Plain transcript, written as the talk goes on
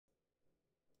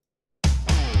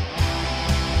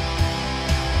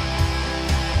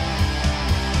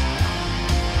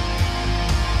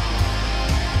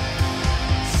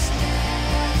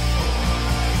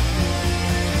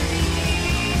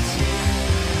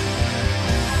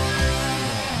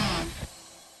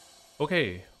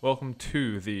Okay, welcome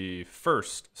to the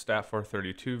first Stat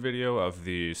 432 video of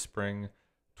the spring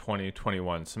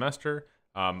 2021 semester.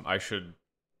 I should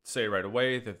say right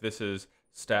away that this is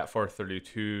Stat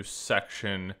 432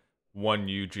 section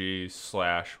 1UG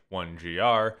slash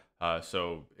 1GR.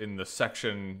 So in the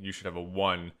section, you should have a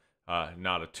 1,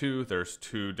 not a 2. There's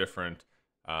two different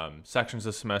sections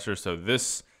this semester, so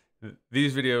these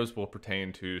videos will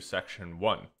pertain to section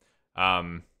 1.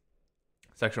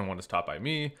 Section 1 is taught by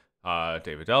me,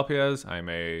 David Delpiez. I'm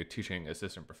a teaching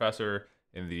assistant professor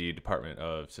in the Department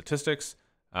of Statistics.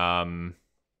 I've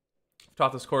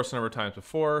taught this course a number of times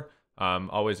before. I'm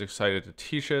always excited to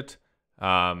teach it.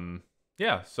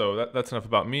 Yeah, so that's enough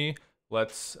about me.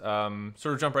 Let's sort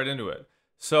of jump right into it.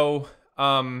 So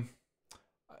over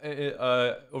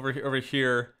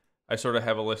here, I sort of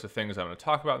have a list of things I'm going to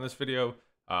talk about in this video.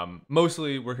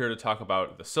 Mostly, we're here to talk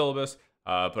about the syllabus,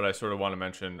 but I sort of want to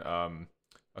mention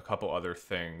a couple other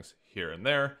things here and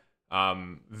there.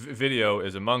 Video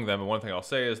is among them, and one thing I'll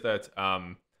say is that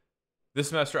this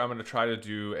semester I'm going to try to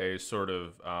do a sort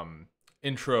of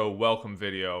intro welcome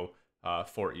video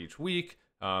for each week.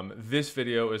 This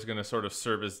video is going to sort of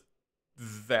serve as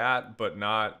that, but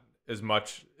not as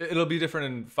much. It'll be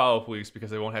different in follow-up weeks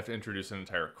because I won't have to introduce an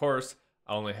entire course.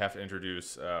 I'll only have to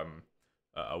introduce a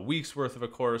week's worth of a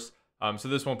course. So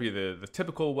this won't be the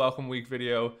typical welcome week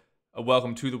video, a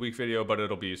welcome to the week video, but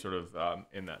it'll be sort of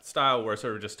in that style where I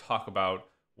sort of just talk about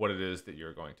what it is that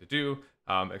you're going to do.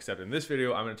 Except in this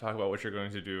video, I'm going to talk about what you're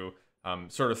going to do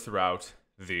sort of throughout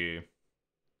the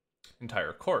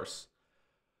entire course.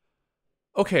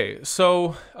 Okay,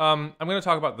 so I'm going to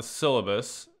talk about the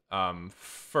syllabus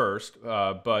first,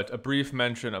 but a brief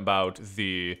mention about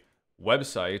the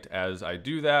website as I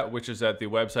do that, which is that the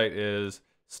website is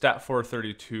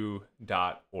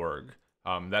stat432.org.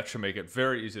 That should make it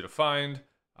very easy to find.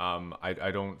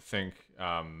 I don't think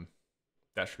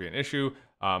that should be an issue.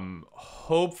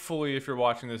 Hopefully, if you're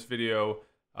watching this video,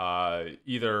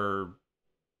 either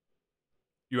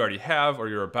you already have or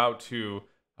you're about to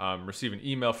receive an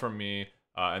email from me,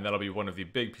 and that'll be one of the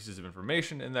big pieces of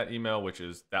information in that email, which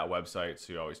is that website,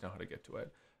 so you always know how to get to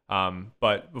it.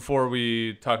 But before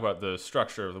we talk about the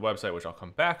structure of the website, which I'll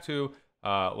come back to,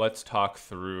 let's talk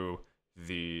through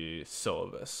the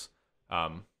syllabus,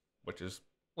 which is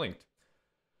linked.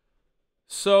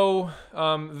 So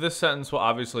this sentence will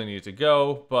obviously need to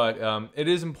go, but it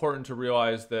is important to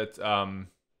realize that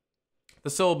the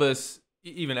syllabus,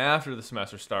 even after the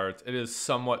semester starts, it is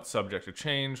somewhat subject to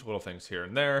change, little things here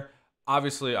and there.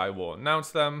 Obviously, I will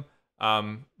announce them,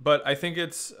 but I think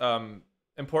it's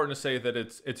important to say that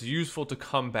it's useful to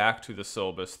come back to the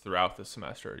syllabus throughout the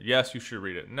semester. Yes, you should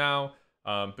read it now,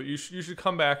 but you should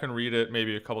come back and read it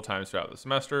maybe a couple times throughout the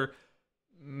semester,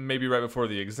 maybe right before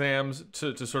the exams,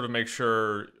 to sort of make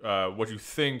sure what you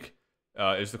think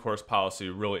is the course policy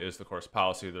really is the course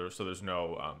policy, so there's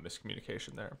no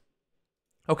miscommunication there.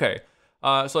 Okay,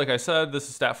 so like I said, this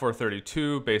is Stat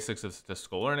 432, Basics of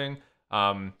Statistical Learning.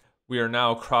 We are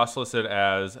now cross-listed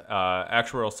as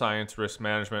Actuarial Science Risk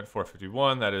Management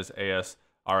 451, that is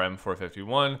ASRM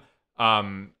 451.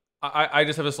 I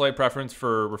just have a slight preference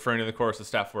for referring to the course as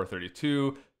Stat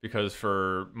 432 because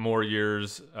for more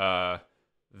years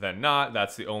than not,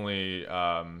 that's the only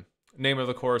name of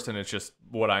the course, and it's just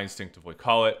what I instinctively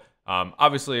call it.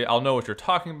 Obviously, I'll know what you're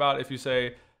talking about if you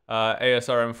say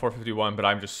ASRM 451, but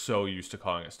I'm just so used to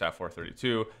calling it Stat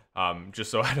 432, just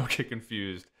so I don't get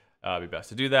confused. It'd be best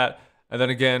to do that. And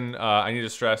then again, I need to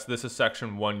stress this is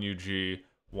section 1UG,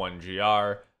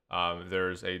 1GR.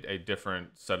 There's a different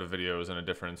set of videos and a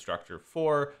different instructor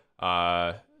for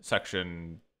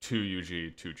section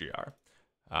 2UG, 2GR.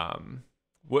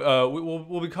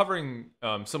 We'll be covering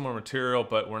similar material,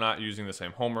 but we're not using the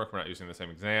same homework. We're not using the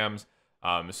same exams.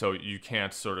 So you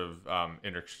can't sort of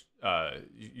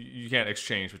you can't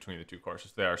exchange between the two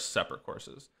courses. They are separate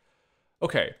courses.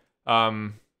 Okay.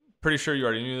 Pretty sure you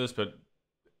already knew this, but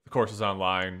the course is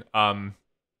online. I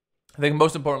think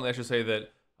most importantly, I should say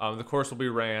that the course will be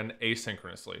ran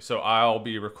asynchronously. So I'll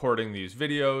be recording these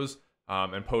videos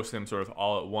and posting them sort of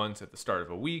all at once at the start of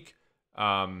a week.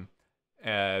 The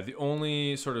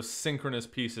only sort of synchronous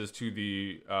pieces to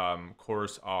the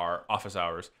course are office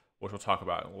hours, which we'll talk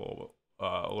about in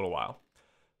a little while.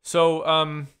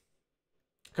 So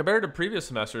compared to previous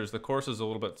semesters, the course is a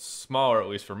little bit smaller, at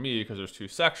least for me, because there's two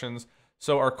sections.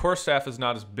 So our course staff is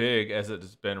not as big as it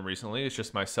has been recently. It's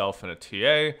just myself and a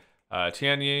TA,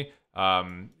 Tianyi.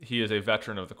 He is a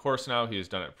veteran of the course now. He has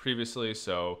done it previously,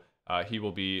 so he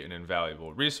will be an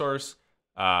invaluable resource.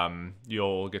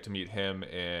 You'll get to meet him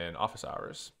in office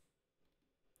hours.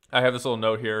 I have this little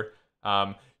note here.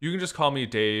 You can just call me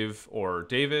Dave or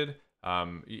David.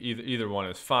 Either one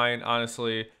is fine,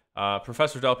 honestly.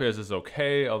 Professor Delpias is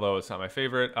okay, although it's not my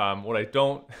favorite. What I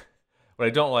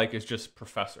don't like is just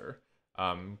professor,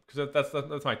 because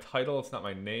that's my title. It's not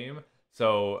my name.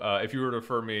 So if you were to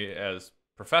refer me as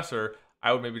professor,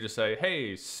 I would maybe just say,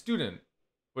 "Hey, student,"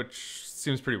 which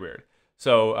seems pretty weird.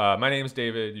 So my name's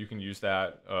David. You can use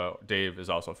that. Dave is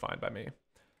also fine by me.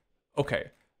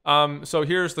 Okay. So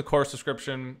here's the course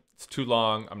description. It's too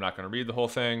long. I'm not going to read the whole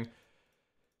thing.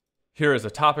 Here is a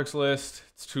topics list.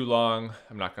 It's too long.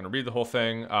 I'm not going to read the whole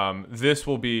thing. This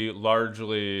will be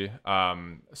largely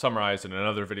summarized in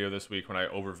another video this week when I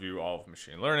overview all of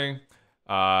machine learning.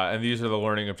 And these are the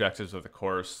learning objectives of the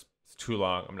course. It's too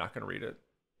long. I'm not going to read it.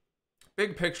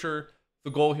 Big picture,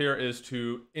 the goal here is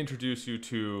to introduce you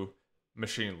to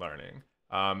machine learning.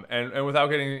 And without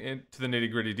getting into the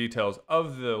nitty-gritty details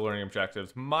of the learning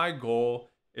objectives, my goal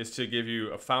is to give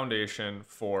you a foundation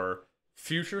for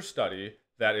future study.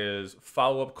 That is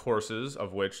follow-up courses,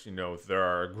 of which there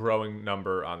are a growing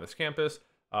number on this campus,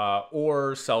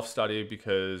 or self-study,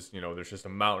 because there's just a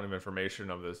mountain of information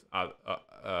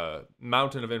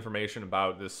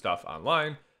about this stuff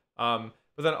online.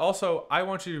 But then also, I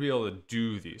want you to be able to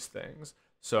do these things.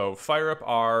 So fire up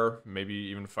R, maybe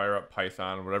even fire up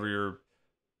Python, whatever your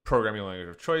programming language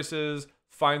of choice is.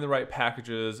 Find the right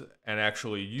packages and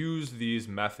actually use these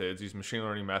methods, these machine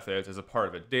learning methods, as a part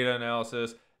of a data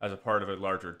analysis, as a part of a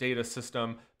larger data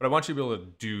system. But I want you to be able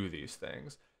to do these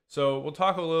things. So we'll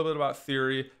talk a little bit about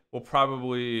theory. We'll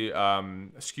probably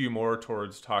skew more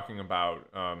towards talking about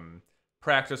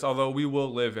practice, although we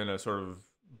will live in a sort of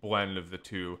blend of the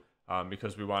two,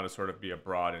 because we want to sort of be a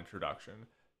broad introduction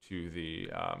to the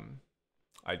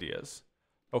ideas.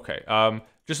 Okay,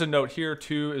 just a note here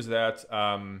too is that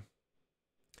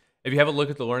if you have a look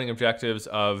at the learning objectives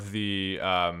of the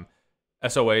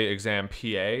SOA exam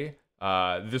PA,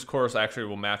 this course actually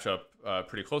will match up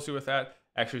pretty closely with that.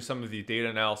 Actually, some of the data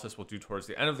analysis we'll do towards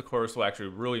the end of the course will actually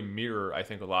really mirror, I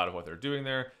think, a lot of what they're doing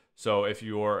there. So if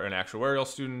you're an actuarial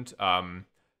student,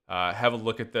 have a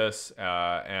look at this.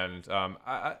 I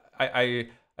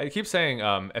keep saying,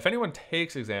 if anyone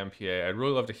takes exam PA, I'd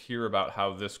really love to hear about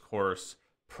how this course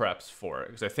preps for it,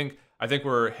 because I think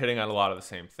we're hitting on a lot of the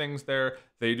same things there.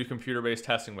 They do computer-based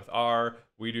testing with R.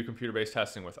 We do computer-based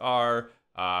testing with R.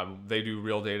 They do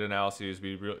real data analyses.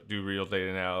 We do real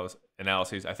data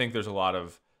analyses. I think there's a lot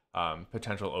of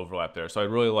potential overlap there. So I'd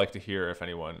really like to hear if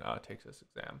anyone takes this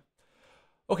exam.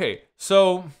 Okay,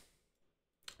 so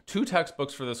 2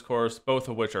 textbooks for this course, both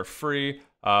of which are free.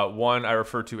 One I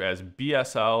refer to as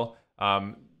BSL.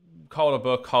 Call it a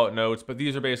book, call it notes, but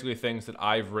these are basically things that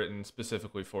I've written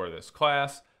specifically for this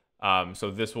class.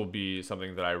 So this will be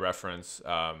something that I reference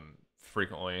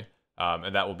frequently,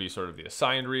 and that will be sort of the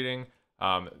assigned reading.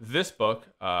 This book,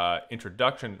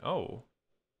 Introduction,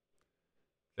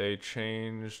 they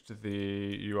changed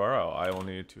the URL. I will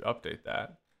need to update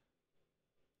that.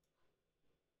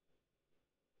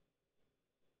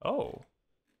 Oh,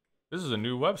 this is a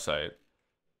new website.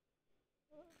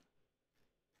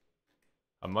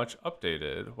 A much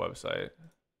updated website.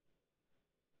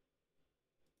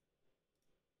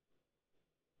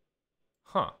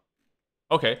 Huh.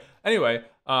 Okay. Anyway,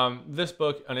 this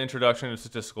book, An Introduction to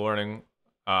Statistical Learning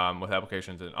with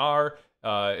Applications in R,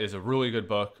 is a really good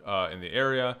book in the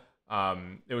area.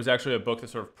 It was actually a book that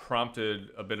sort of prompted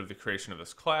a bit of the creation of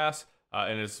this class,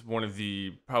 and is one of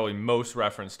the probably most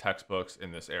referenced textbooks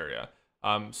in this area.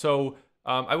 So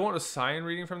I won't assign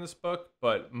reading from this book,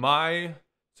 but my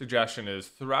suggestion is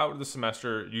throughout the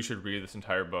semester, you should read this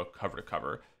entire book cover to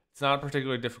cover. It's not a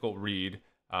particularly difficult read,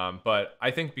 but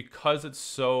I think because it's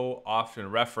so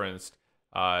often referenced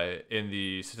in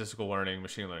the statistical learning,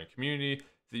 machine learning community,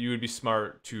 that you would be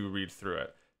smart to read through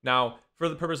it. Now, for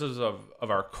the purposes of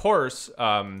our course,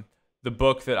 the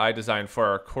book that I designed for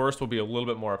our course will be a little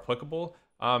bit more applicable.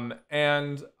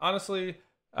 And honestly,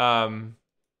 the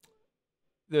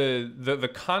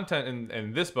content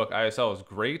in this book, ISL, is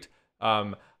great.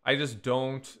 I just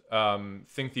don't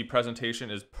think the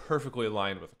presentation is perfectly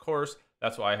aligned with the course.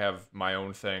 That's why I have my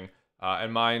own thing.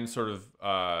 And mine sort of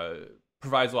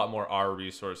provides a lot more R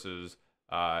resources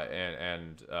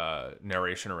and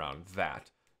narration around that.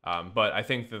 But I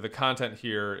think that the content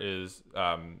here is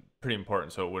pretty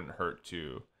important, so it wouldn't hurt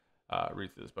to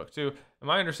read through this book too. And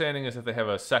my understanding is that they have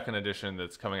a second edition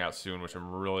that's coming out soon, which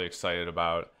I'm really excited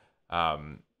about.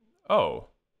 Oh,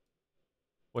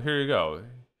 well, here you go.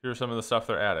 Here's some of the stuff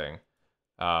they're adding.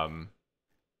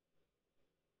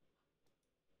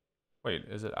 Wait,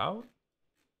 is it out?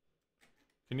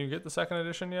 Can you get the second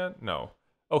edition yet? No.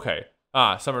 Okay.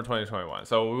 Summer 2021.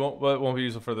 So it won't be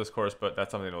useful for this course, but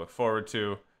that's something to look forward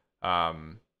to.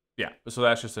 Yeah, yeah, so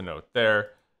that's just a note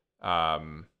there.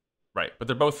 Right, but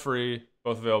they're both free,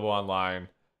 both available online.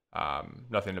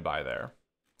 Nothing to buy there.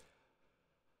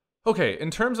 Okay,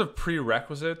 in terms of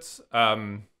prerequisites,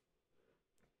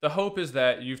 the hope is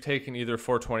that you've taken either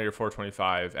 420 or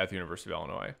 425 at the University of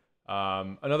Illinois.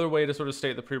 Another way to sort of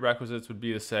state the prerequisites would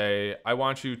be to say, I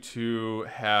want you to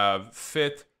have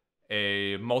fit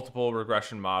a multiple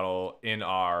regression model in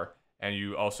R, and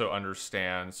you also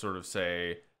understand sort of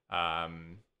say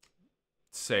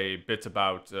bits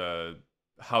about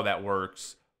how that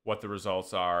works, what the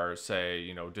results are,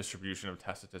 say, distribution of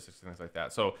test statistics, things like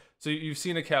that. So you've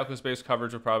seen a calculus-based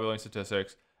coverage of probability and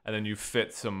statistics, and then you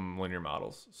fit some linear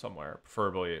models somewhere,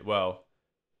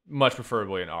 much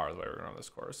preferably in R, the way we're going to run this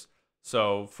course.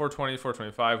 So 420,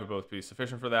 425 would both be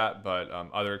sufficient for that, but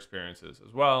other experiences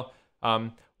as well.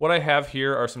 What I have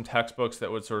here are some textbooks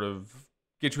that would sort of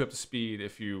get you up to speed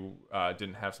if you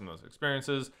didn't have some of those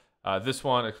experiences. This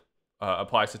one,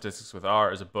 Apply Statistics with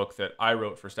R, is a book that I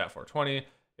wrote for Stat 420.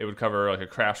 It would cover like a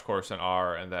crash course in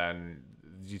R and then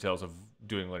details of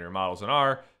doing linear models in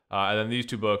R. And then these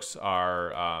two books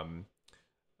are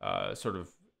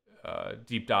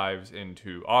deep dives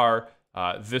into R.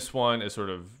 This one is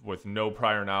sort of with no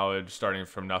prior knowledge, starting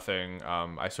from nothing.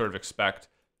 I sort of expect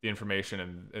the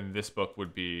information in this book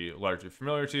would be largely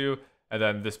familiar to you. And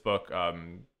then this book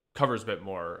covers a bit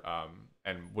more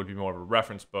and would be more of a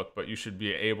reference book, but you should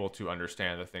be able to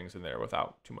understand the things in there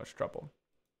without too much trouble.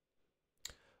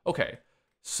 Okay,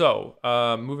 so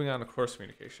moving on to course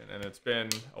communication. And it's been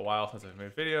a while since I've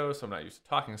made videos, so I'm not used to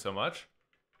talking so much.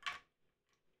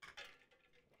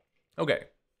 Okay,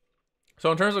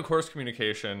 so in terms of course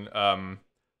communication,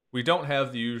 we don't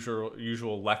have the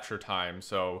usual lecture time.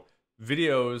 So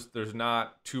videos, there's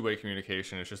not two-way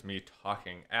communication. It's just me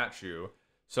talking at you.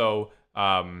 So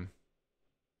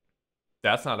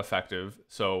that's not effective.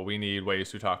 So we need ways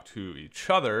to talk to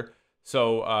each other.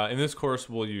 So in this course,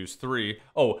 we'll use three.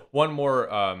 Oh, one more,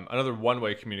 another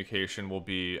one-way communication will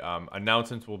be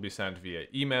announcements will be sent via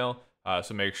email.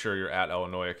 So make sure your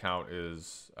 @Illinois account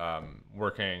is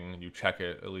working. You check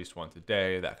it at least once a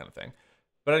day, that kind of thing.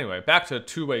 But anyway, back to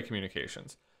two-way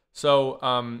communications. So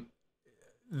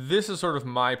this is sort of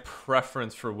my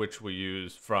preference for which we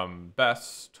use from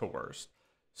best to worst.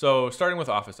 So starting with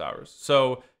office hours.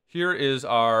 So here is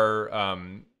our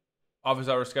office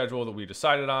hour schedule that we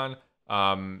decided on.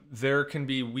 There can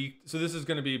be so this is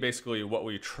going to be basically what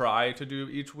we try to do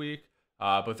each week,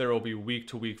 but there will be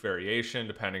week-to-week variation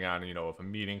depending on, if a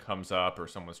meeting comes up or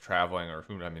someone's traveling or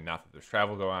not that there's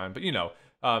travel going on, but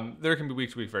there can be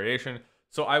week-to-week variation.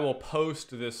 So I will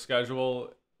post this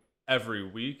schedule every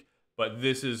week, but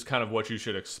this is kind of what you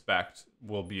should expect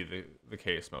will be the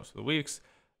case most of the weeks.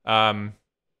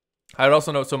 I'd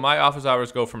also note, so my office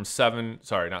hours go from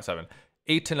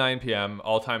 8 to 9 p.m.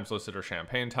 All times listed are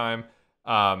Champaign time.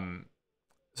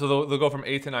 So they'll go from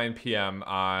 8 to 9 p.m.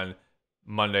 on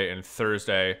Monday and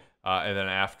Thursday, and then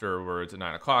afterwards at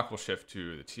 9 o'clock we'll shift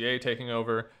to the TA taking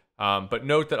over. But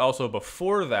note that also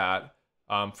before that,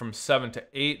 from 7 to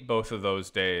 8 both of those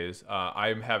days,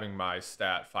 I'm having my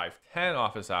Stat 510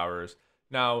 office hours.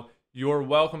 Now, you're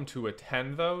welcome to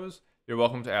attend those. You're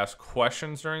welcome to ask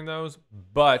questions during those,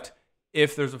 but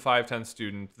if there's a 510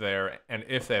 student there and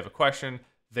if they have a question,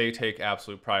 they take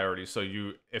absolute priority. So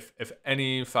if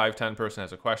any 510 person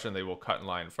has a question, they will cut in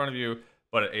line in front of you,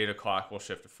 but at 8 o'clock we'll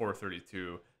shift to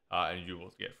 432 and you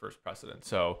will get first precedence.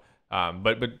 So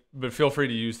but feel free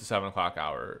to use the 7 o'clock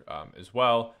hour as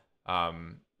well.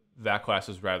 That class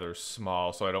is rather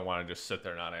small, so I don't want to just sit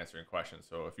there not answering questions.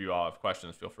 So if you all have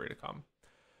questions, feel free to come.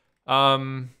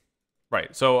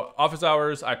 Right, so office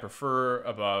hours I prefer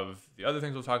above the other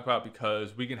things we'll talk about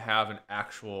because we can have an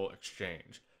actual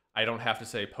exchange. I don't have to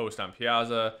say post on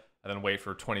Piazza and then wait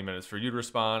for 20 minutes for you to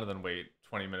respond and then wait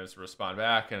 20 minutes to respond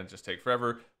back and it just take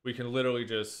forever. We can literally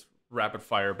just rapid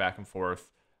fire back and forth,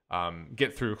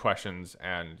 get through questions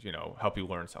and, help you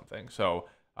learn something. So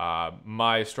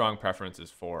my strong preference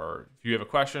is for if you have a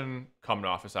question, come to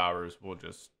office hours, we'll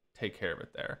just take care of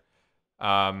it there.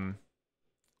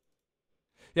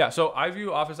 Yeah, so I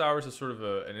view office hours as sort of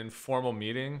an informal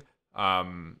meeting.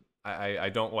 I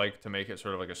don't like to make it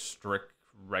sort of like a strict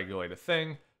regulated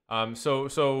thing. So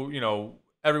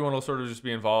everyone will sort of just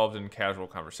be involved in casual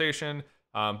conversation.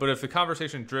 But if the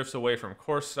conversation drifts away from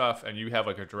course stuff and you have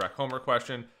like a direct homework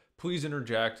question, please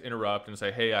interrupt, and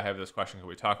say, hey, I have this question. Can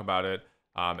we talk about it?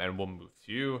 And we'll move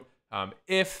to you.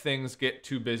 If things get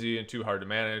too busy and too hard to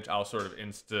manage, I'll sort of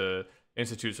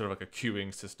institute sort of like a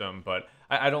queuing system, but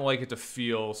I don't like it to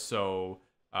feel so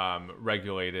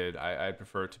regulated. I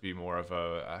prefer it to be more of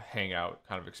a hangout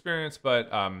kind of experience, but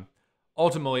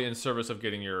ultimately in service of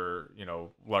getting your,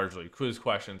 largely quiz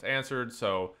questions answered.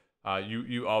 So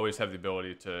you always have the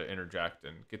ability to interject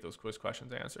and get those quiz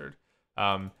questions answered.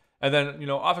 And then,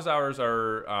 office hours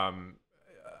are,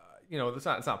 it's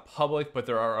not public, but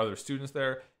there are other students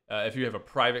there. If you have a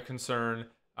private concern,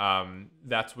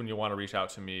 that's when you want to reach out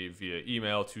to me via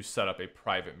email to set up a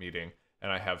private meeting.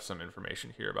 And I have some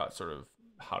information here about sort of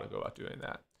how to go about doing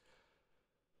that.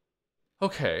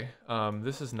 Okay,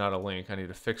 this is not a link. I need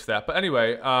to fix that. But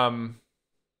anyway, I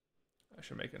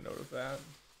should make a note of that.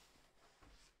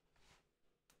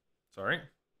 Sorry.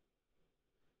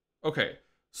 Okay,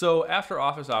 so after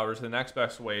office hours, the next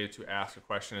best way to ask a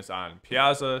question is on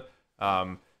Piazza.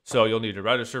 So you'll need to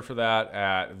register for that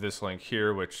at this link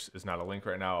here, which is not a link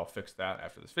right now. I'll fix that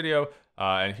after this video.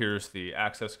 And here's the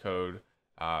access code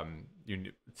you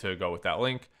need to go with that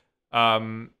link.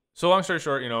 So long story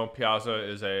short, Piazza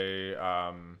is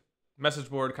a message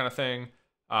board kind of thing.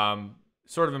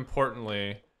 Sort of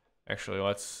importantly, actually,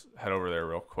 let's head over there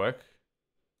real quick.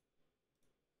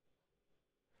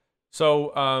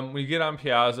 So when you get on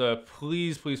Piazza,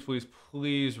 please, please, please,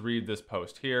 please read this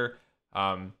post here.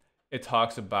 It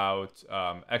talks about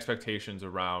expectations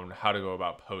around how to go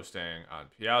about posting on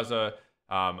Piazza.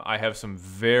 I have some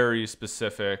very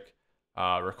specific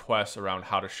requests around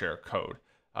how to share code.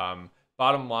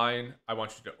 Bottom line, I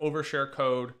want you to overshare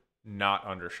code, not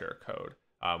undershare code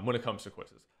when it comes to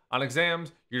quizzes. On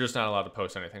exams, you're just not allowed to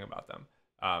post anything about them.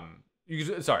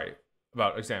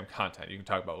 About exam content. You can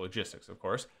talk about logistics, of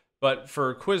course. But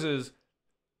for quizzes,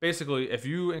 basically, if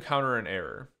you encounter an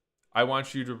error, I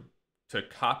want you to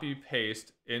copy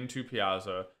paste into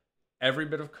Piazza every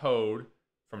bit of code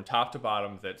from top to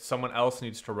bottom that someone else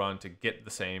needs to run to get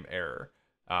the same error.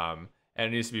 And it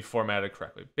needs to be formatted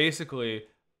correctly. Basically,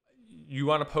 you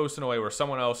want to post in a way where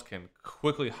someone else can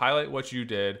quickly highlight what you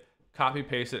did, copy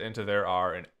paste it into their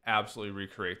R, and absolutely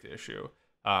recreate the issue.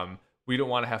 We don't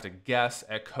want to have to guess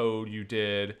at code you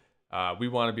did. We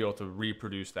want to be able to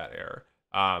reproduce that error.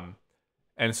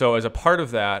 And so as a part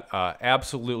of that,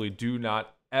 absolutely do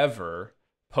not ever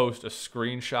post a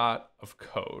screenshot of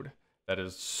code. That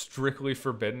is strictly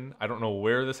forbidden. I don't know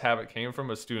where this habit came from,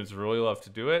 but students really love to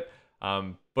do it.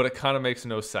 But it kind of makes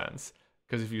no sense.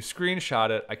 Because if you screenshot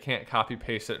it, I can't copy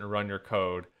paste it and run your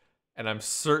code. And I'm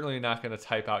certainly not going to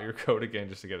type out your code again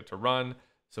just to get it to run.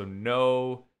 So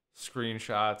no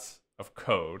screenshots of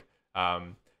code.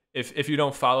 If you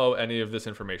don't follow any of this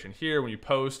information here, when you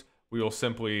post, we will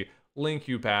simply link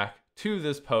you back to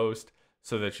this post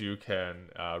so that you can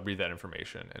read that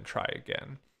information and try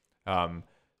again.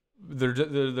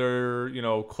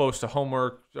 They're close to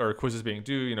homework or quizzes being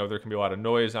due. There can be a lot of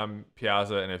noise on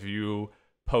Piazza, and if you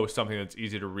post something that's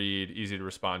easy to read, easy to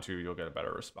respond to, you'll get a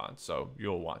better response. So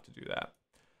you'll want to do that.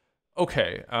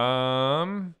 Okay.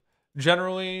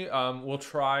 Generally, we'll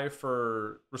try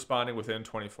for responding within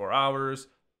 24 hours,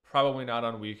 probably not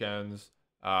on weekends.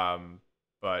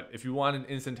 But if you want an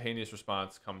instantaneous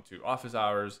response, come to office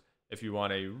hours. If you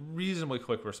want a reasonably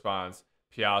quick response,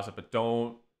 Piazza, but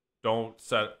don't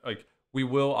set, we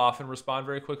will often respond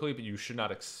very quickly, but you should not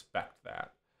expect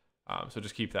that. So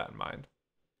just keep that in mind.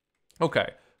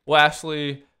 Okay.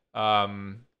 Lastly,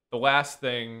 the last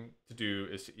thing to do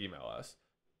is to email us.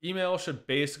 Email should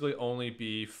basically only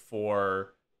be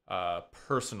for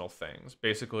personal things.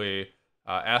 Basically,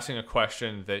 asking a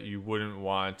question that you wouldn't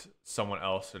want someone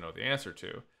else to know the answer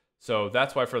to. So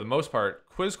that's why, for the most part,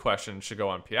 quiz questions should go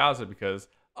on Piazza, because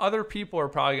other people are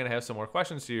probably going to have similar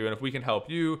questions to you. And if we can help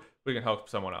you, we can help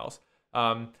someone else.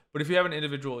 But if you have an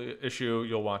individual issue,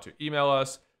 you'll want to email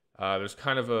us. There's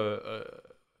kind of a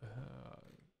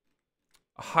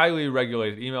highly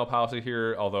regulated email policy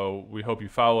here, although we hope you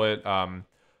follow it.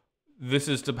 This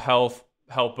is to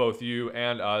help both you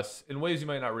and us in ways you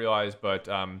might not realize, but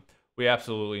we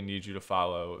absolutely need you to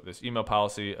follow this email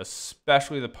policy,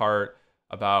 especially the part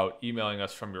about emailing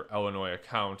us from your Illinois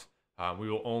account. We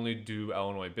will only do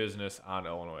Illinois business on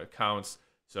Illinois accounts.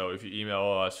 So if you email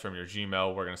us from your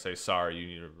Gmail, we're going to say, sorry, you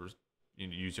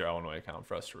need to use your Illinois account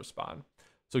for us to respond.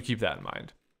 So keep that in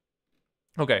mind.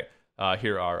 Okay,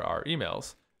 here are our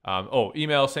emails.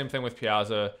 Email, same thing with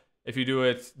Piazza. If you do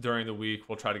it during the week,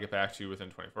 we'll try to get back to you within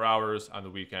 24 hours. On the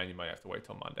weekend, you might have to wait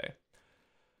till Monday.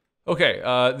 Okay,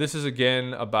 this is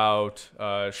again about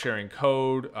sharing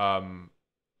code.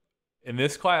 In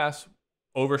this class,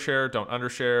 overshare, don't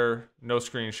undershare, no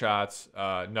screenshots,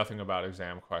 nothing about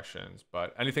exam questions.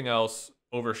 But anything else,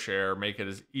 overshare, make it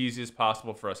as easy as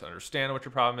possible for us to understand what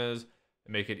your problem is,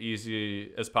 and make it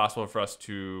easy as possible for us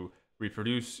to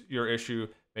reproduce your issue,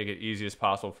 make it easy as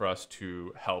possible for us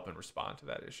to help and respond to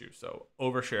that issue. So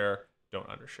overshare, don't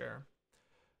undershare.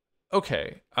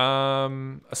 Okay.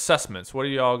 Assessments. What are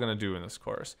y'all gonna do in this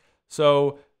course?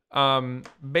 So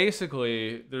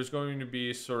basically, there's going to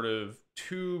be sort of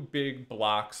two big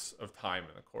blocks of time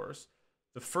in the course.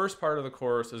 The first part of the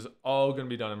course is all going to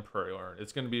be done in PrairieLearn.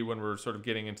 It's going to be when we're sort of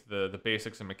getting into the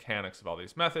basics and mechanics of all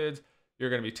these methods. You're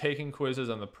going to be taking quizzes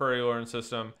on the PrairieLearn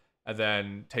system and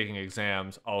then taking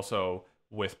exams also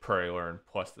with PrairieLearn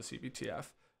plus the CBTF.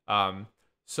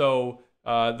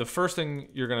 The first thing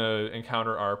you're going to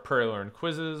encounter are PrairieLearn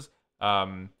quizzes.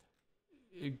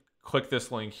 Click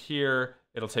this link here.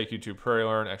 It'll take you to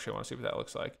PrairieLearn. Actually, I want to see what that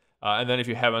looks like. And then if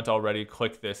you haven't already,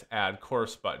 click this Add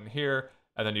Course button here.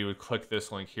 And then you would click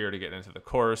this link here to get into the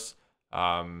course.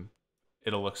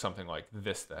 It'll look something like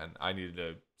this then. I needed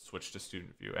to switch to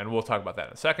student view. And we'll talk about that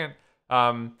in a second.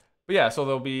 But yeah, so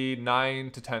there'll be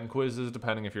 9 to 10 quizzes,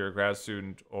 depending if you're a grad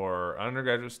student or an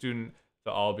undergraduate student.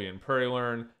 They'll all be in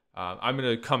PrairieLearn. I'm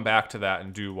going to come back to that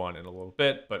and do one in a little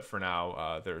bit. But for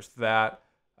now, there's that.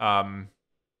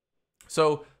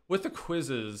 So with the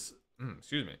quizzes,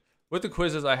 with the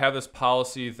quizzes, I have this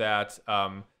policy that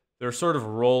they're sort of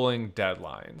rolling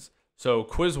deadlines. So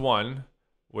quiz 1,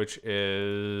 which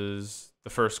is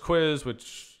the first quiz,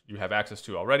 which you have access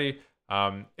to already,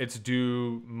 it's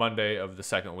due Monday of the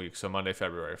second week, so Monday,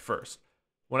 February 1st.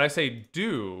 When I say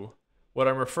due, what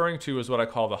I'm referring to is what I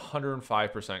call the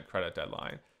 105% credit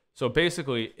deadline. So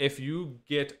basically, if you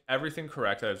get everything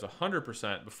correct, that is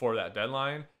 100% before that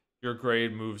deadline, your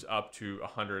grade moves up to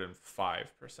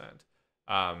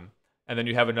 105%. And then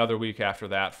you have another week after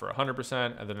that for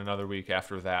 100%, and then another week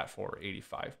after that for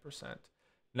 85%.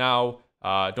 Now,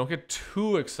 don't get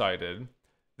too excited.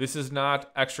 This is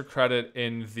not extra credit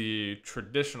in the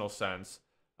traditional sense.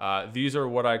 These are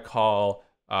what I call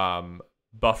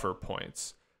buffer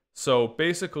points. So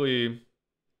basically,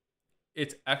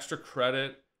 it's extra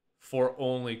credit for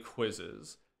only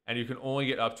quizzes, and you can only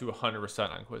get up to 100%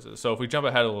 on quizzes. So if we jump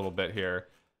ahead a little bit here,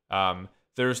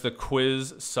 there's the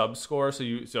quiz subscore.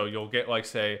 So you'll get, like,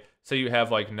 say you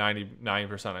have like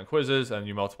 99% on quizzes, and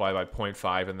you multiply by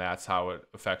 0.5, and that's how it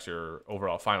affects your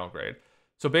overall final grade.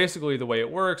 So basically, the way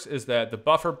it works is that the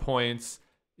buffer points,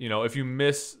 if you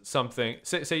miss something,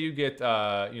 say you get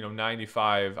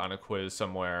 95 on a quiz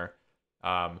somewhere,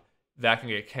 that can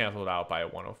get canceled out by a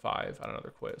 105 on another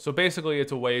quiz. So basically,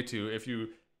 it's a way to, if you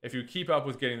keep up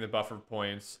with getting the buffer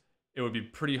points, it would be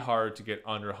pretty hard to get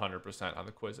under 100% on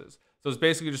the quizzes. So it's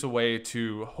basically just a way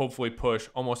to hopefully push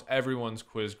almost everyone's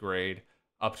quiz grade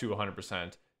up to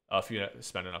 100% if you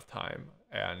spend enough time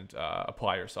and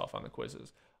apply yourself on the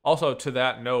quizzes. Also, to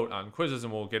that note on quizzes,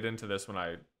 and we'll get into this when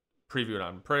I preview it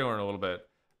on PrairieLearn a little bit,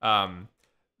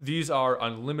 these are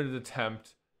unlimited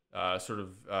attempt,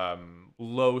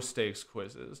 low stakes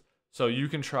quizzes. So you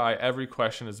can try every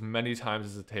question as many times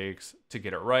as it takes to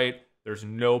get it right. There's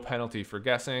no penalty for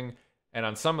guessing. And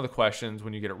on some of the questions,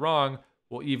 when you get it wrong,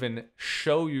 we'll even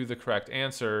show you the correct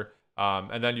answer.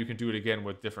 And then you can do it again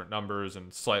with different numbers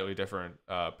and slightly different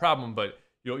problem, but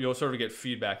you'll sort of get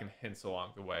feedback and hints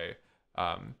along the way.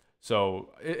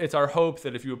 So it's our hope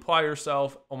that if you apply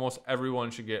yourself, almost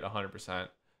everyone should get 100%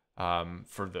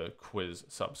 for the quiz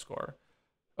subscore.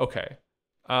 Okay.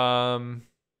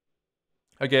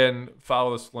 Again,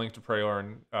 follow this link to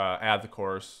PrairieLearn, add the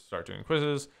course, start doing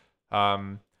quizzes.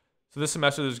 So this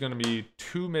semester there's going to be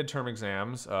 2 midterm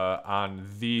exams on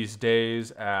these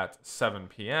days at 7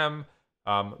 p.m.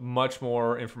 Much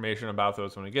more information about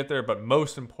those when we get there, but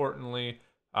most importantly,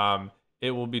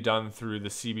 it will be done through the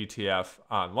CBTF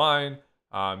online.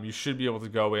 You should be able to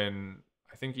go in,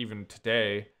 I think even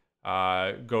today,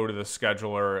 go to the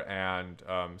scheduler and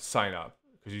sign up,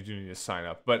 because you do need to sign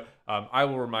up. But I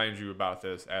will remind you about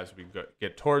this as we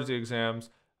get towards the exams.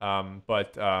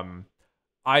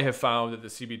 I have found that the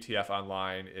CBTF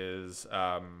online is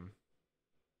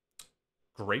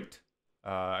great.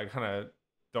 I kind of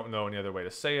don't know any other way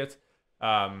to say it.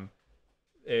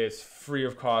 It's free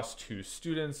of cost to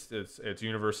students. It's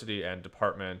university and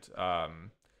department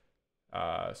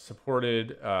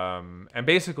supported. And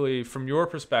basically, from your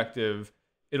perspective,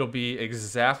 it'll be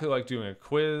exactly like doing a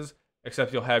quiz,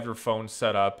 except you'll have your phone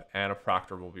set up and a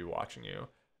proctor will be watching you.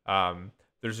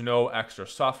 There's no extra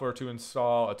software to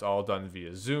install. It's all done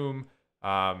via Zoom.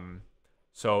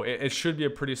 So it should be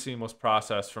a pretty seamless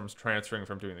process from transferring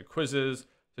from doing the quizzes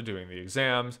to doing the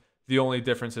exams. The only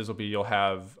differences will be you'll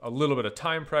have a little bit of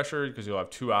time pressure because you'll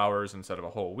have 2 hours instead of a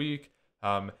whole week.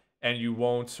 And you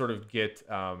won't sort of get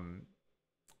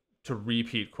to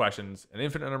repeat questions an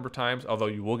infinite number of times, although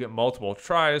you will get multiple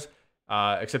tries,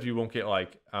 except you won't get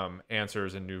like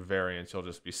answers and new variants. You'll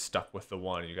just be stuck with the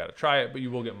one and you got to try it, but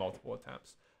you will get multiple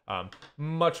attempts.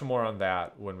 Much more on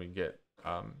that when we get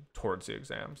towards the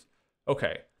exams.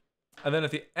 Okay. And then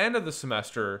at the end of the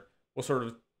semester, we'll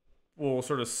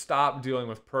sort of stop dealing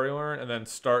with PureLearn and then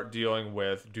start dealing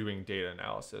with doing data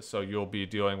analysis. So you'll be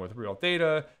dealing with real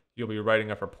data. You'll be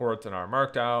writing up reports in our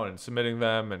Markdown and submitting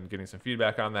them and getting some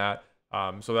feedback on that.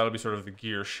 So that'll be sort of the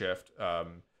gear shift.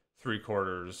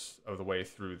 3/4 of the way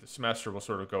through the semester, we'll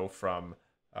sort of go from,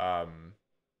 I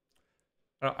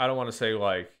don't want to say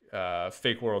like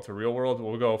fake world to real world.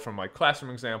 We'll go from like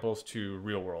classroom examples to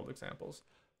real world examples.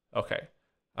 Okay.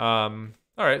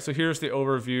 All right, so here's the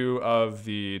overview of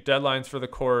the deadlines for the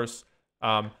course.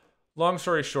 Long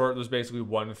story short, there's basically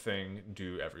one thing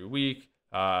due every week,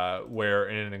 where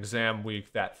in an exam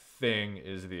week, that thing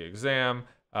is the exam.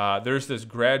 There's this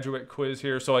graduate quiz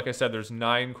here. So like I said, there's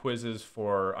 9 quizzes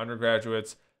for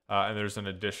undergraduates, and there's an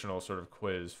additional sort of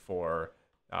quiz for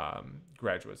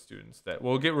graduate students that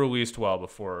will get released well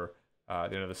before the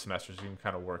end of the semester, so you can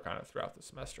kind of work on it throughout the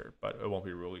semester, but it won't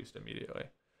be released immediately.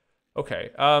 Okay.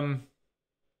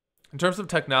 In terms of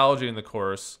technology in the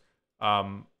course, R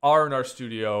and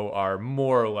RStudio are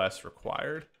more or less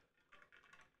required.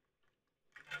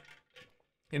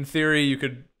 In theory, you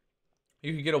could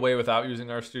get away without using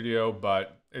RStudio,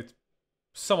 but it's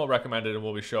somewhat recommended, and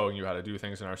we'll be showing you how to do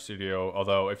things in RStudio.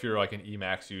 Although if you're like an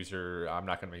Emacs user, I'm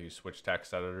not going to make you switch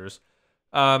text editors.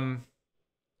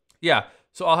 Yeah,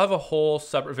 so I'll have a whole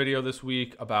separate video this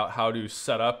week about how to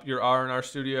set up your R in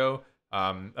RStudio.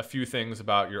 A few things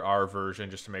about your R version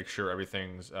just to make sure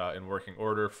everything's in working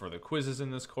order for the quizzes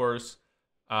in this course.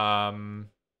 But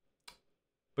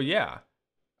yeah,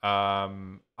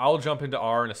 I'll jump into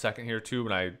R in a second here too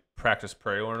when I practice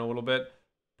PureLearn a little bit.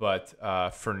 But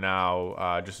for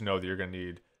now, just know that you're going to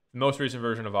need the most recent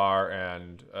version of R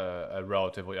and a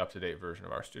relatively up-to-date version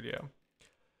of RStudio.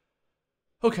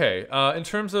 Okay, in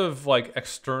terms of like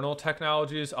external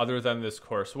technologies other than this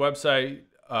course website,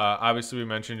 obviously we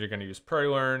mentioned you're going to use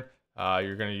PureLearn,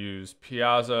 you're going to use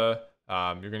Piazza,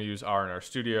 you're going to use R in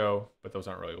RStudio, but those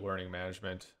aren't really learning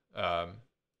management. But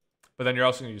then you're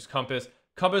also going to use Compass.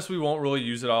 Compass, we won't really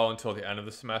use it all until the end of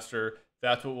the semester.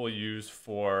 That's what we'll use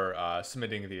for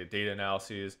submitting the data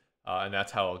analyses, and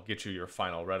that's how I'll get you your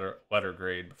final letter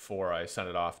grade before I send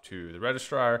it off to the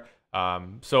registrar.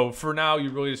 So for now,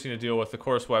 you really just need to deal with the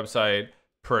course website,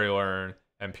 PureLearn,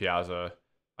 and Piazza.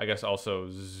 I guess also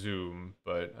Zoom,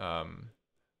 but I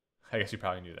guess you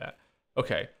probably knew that.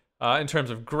 Okay, in terms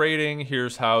of grading,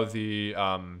 here's how the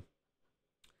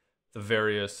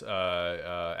various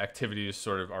activities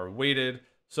sort of are weighted.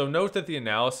 So note that the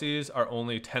analyses are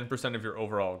only 10% of your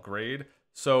overall grade.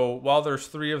 So while there's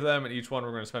 3 of them and each one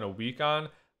we're going to spend a week on,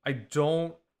 I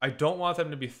don't want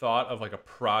them to be thought of like a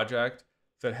project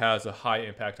that has a high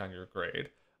impact on your grade.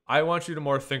 I want you to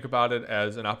more think about it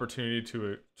as an opportunity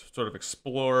to sort of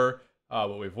explore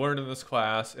what we've learned in this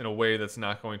class in a way that's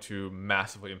not going to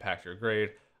massively impact your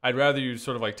grade. I'd rather you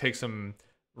sort of like take some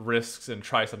risks and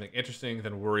try something interesting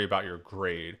than worry about your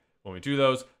grade when we do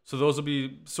those. So those will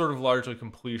be sort of largely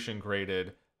completion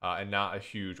graded and not a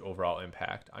huge overall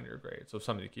impact on your grade. So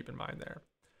something to keep in mind there.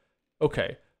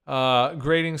 Okay,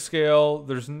 grading scale,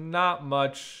 there's not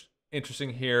much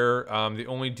interesting here. The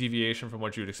only deviation from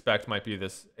what you would expect might be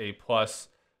this A+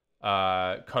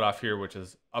 cutoff here, which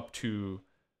is up to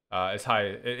as high.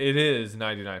 It is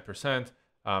 99%.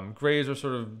 Grades are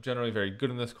sort of generally very good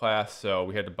in this class, so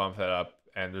we had to bump that up.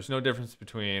 And there's no difference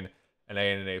between an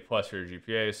A and an A+ for your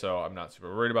GPA, so I'm not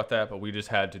super worried about that. But we just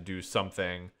had to do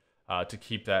something to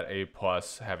keep that A+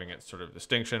 having its sort of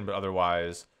distinction. But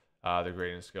otherwise, the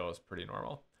grading scale is pretty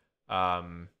normal.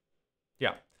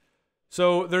 Yeah.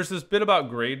 So there's this bit about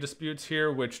grade disputes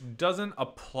here, which doesn't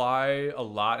apply a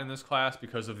lot in this class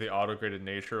because of the auto-graded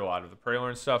nature, a lot of the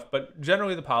PureLearn stuff. But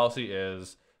generally the policy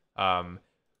is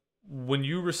when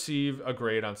you receive a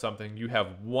grade on something, you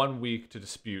have 1 week to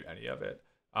dispute any of it.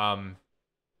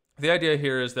 The idea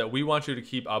here is that we want you to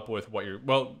keep up with what you're...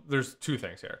 Well, there's 2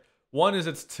 things here. One is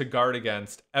it's to guard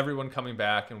against everyone coming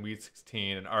back in week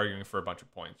 16 and arguing for a bunch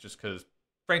of points, just because,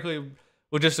 frankly,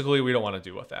 logistically, we don't want to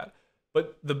deal with that.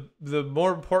 But the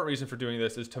more important reason for doing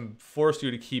this is to force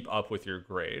you to keep up with your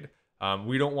grade.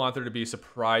 We don't want there to be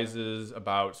surprises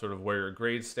about sort of where your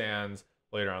grade stands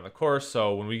later on in the course.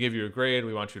 So when we give you a grade,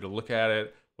 we want you to look at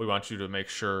it. We want you to make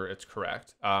sure it's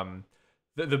correct.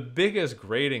 The biggest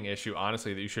grading issue,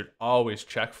 honestly, that you should always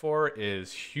check for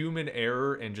is human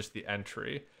error in just the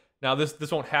entry. Now,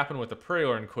 this won't happen with the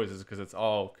PureLearn quizzes because it's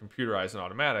all computerized and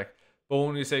automatic. But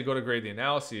when we say go to grade the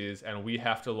analyses and we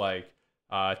have to like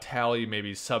tally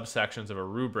maybe subsections of a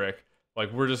rubric,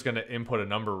 like we're just going to input a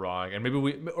number wrong, and maybe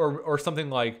or something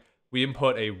like we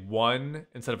input a 1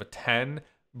 instead of a 10,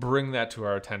 bring that to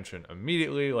our attention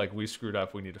immediately. Like we screwed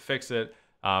up, we need to fix it.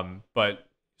 But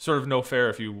sort of no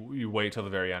fair if you wait till the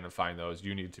very end and find those.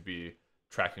 You need to be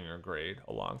tracking your grade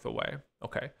along the way.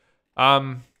 Okay.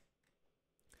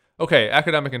 Okay,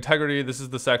 academic integrity. This is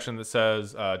the section that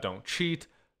says don't cheat.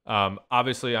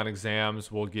 Obviously, on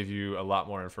exams, we'll give you a lot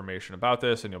more information about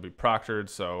this, and you'll be proctored.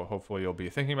 So hopefully, you'll be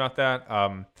thinking about that.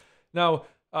 Now,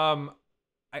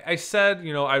 I said,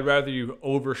 I'd rather you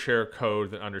overshare code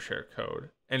than undershare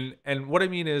code. And what I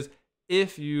mean is,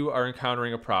 if you are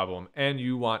encountering a problem and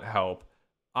you want help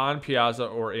on Piazza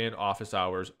or in office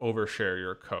hours, overshare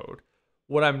your code.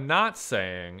 What I'm not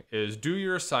saying is do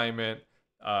your assignment,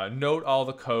 note all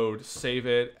the code, save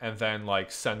it, and then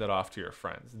send it off to your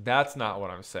friends. That's not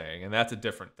what I'm saying, and that's a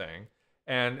different thing.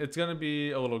 And it's going to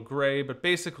be a little gray, but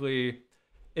basically,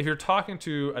 if you're talking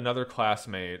to another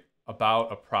classmate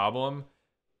about a problem,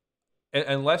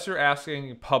 unless you're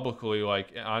asking publicly,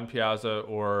 like on Piazza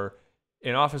or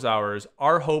in office hours,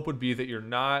 our hope would be that you're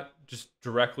not just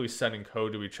directly sending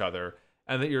code to each other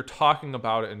and that you're talking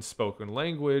about it in spoken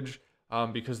language,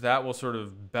 because that will sort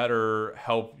of better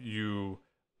help you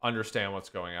understand what's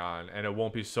going on. And it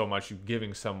won't be so much you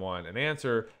giving someone an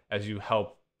answer as you're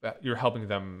helping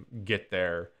them get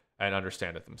there and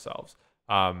understand it themselves.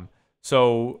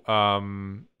 So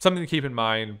something to keep in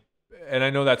mind, and I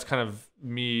know that's kind of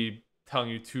me telling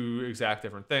you two exact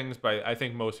different things, but I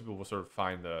think most people will sort of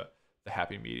find the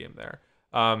happy medium there.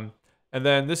 And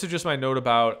then this is just my note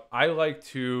about, I like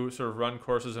to sort of run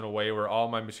courses in a way where all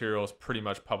my material is pretty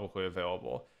much publicly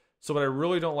available. So what I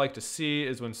really don't like to see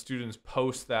is when students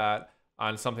post that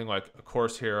on something like a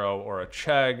Course Hero or a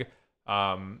Chegg,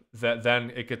 that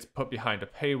then it gets put behind a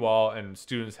paywall and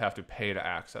students have to pay to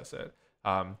access it.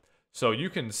 So you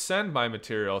can send my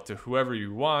material to whoever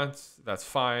you want. That's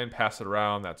fine. Pass it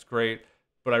around. That's great.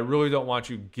 But I really don't want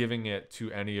you giving it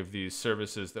to any of these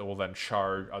services that will then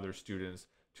charge other students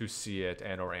to see it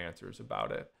and or answers about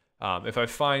it. If I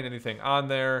find anything on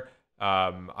there,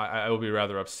 I will be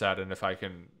rather upset. And if I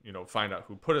can, find out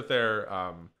who put it there,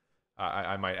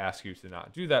 I might ask you to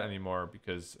not do that anymore,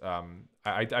 because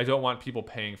I don't want people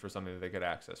paying for something that they could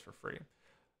access for free.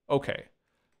 Okay.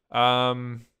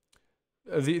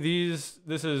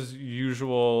 This is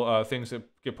usual things that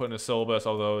get put in a syllabus,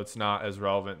 although it's not as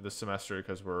relevant this semester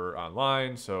because we're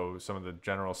online. So some of the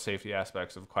general safety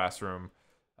aspects of classroom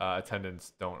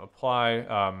attendance don't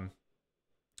apply.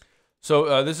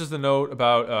 So this is the note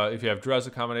about if you have DRES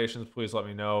accommodations, please let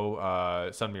me know.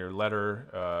 Send me your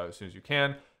letter as soon as you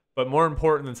can. But more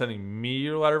important than sending me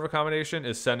your letter of accommodation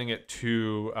is sending it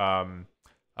to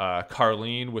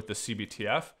Carlene with the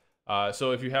CBTF.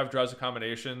 So if you have DRES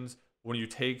accommodations, when you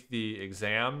take the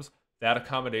exams, that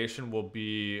accommodation will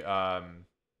be done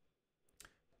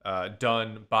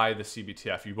by the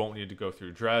CBTF. You won't need to go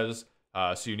through DRES.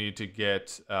 So you need to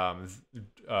get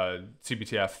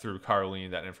CBTF through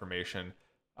Carlene, that information.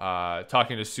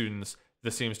 Talking to students,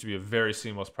 this seems to be a very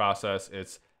seamless process.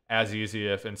 It's as easy,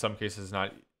 if in some cases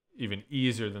not even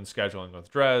easier, than scheduling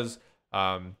with DRES.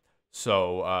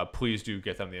 So please do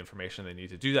get them the information they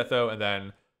need to do that, though. And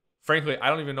then, frankly, I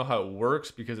don't even know how it works,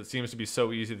 because it seems to be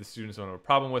so easy the students don't have a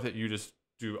problem with it. You just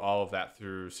do all of that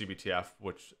through CBTF,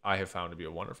 which I have found to be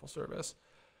a wonderful service.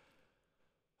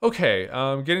 Okay,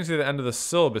 getting to the end of the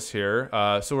syllabus here.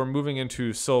 So we're moving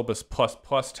into syllabus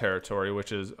plus territory,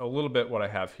 which is a little bit what I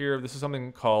have here. This is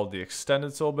something called the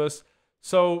extended syllabus.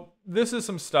 So this is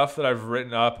some stuff that I've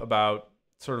written up about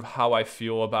sort of how I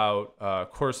feel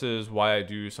about courses, why I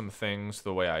do some things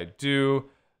the way I do.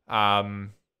 So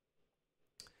I'm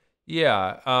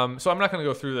not going to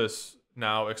go through this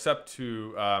now, except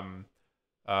to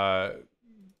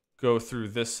go through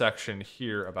this section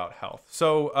here about health.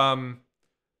 So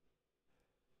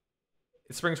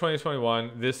it's spring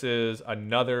 2021. This is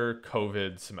another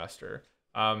COVID semester.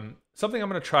 Something I'm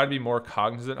going to try to be more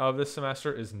cognizant of this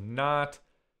semester is not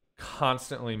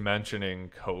constantly mentioning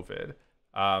COVID.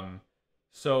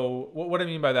 So what I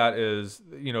mean by that is,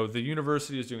 the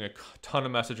university is doing a ton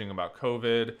of messaging about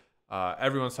COVID.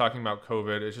 Everyone's talking about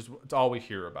COVID. It's all we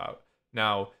hear about.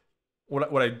 Now,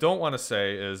 what I don't want to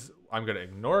say is I'm going to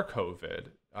ignore COVID.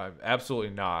 Absolutely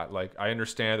not. I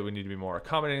understand that we need to be more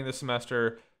accommodating this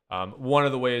semester. One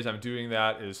of the ways I'm doing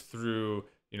that is through,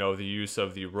 the use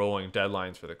of the rolling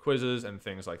deadlines for the quizzes and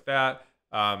things like that.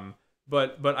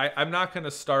 But I'm not going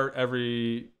to start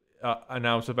every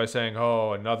announcement by saying,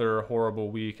 oh, another horrible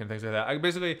week and things like that. I'm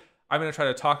going to try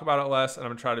to talk about it less, and I'm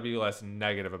going to try to be less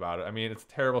negative about it. I mean, it's a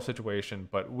terrible situation,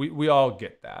 but we all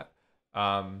get that.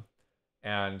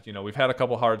 And, we've had a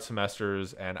couple hard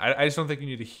semesters, and I just don't think you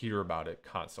need to hear about it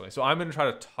constantly. So I'm going to try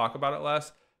to talk about it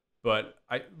less, but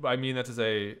I mean that to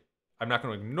say I'm not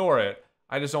going to ignore it.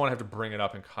 I just don't want to have to bring it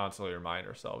up and constantly remind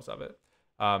ourselves of it.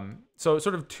 So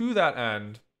sort of to that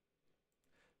end,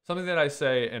 something that I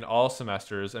say in all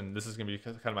semesters, and this is going to be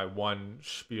kind of my one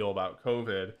spiel about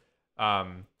COVID,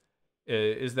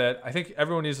 is that I think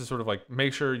everyone needs to sort of like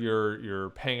make sure you're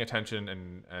paying attention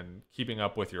and keeping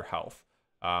up with your health.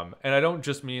 And I don't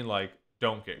just mean like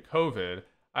don't get COVID.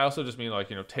 I also just mean like,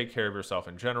 take care of yourself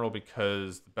in general,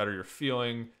 because the better you're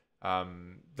feeling,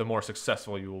 the more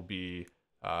successful you will be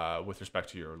with respect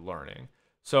to your learning.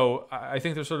 So I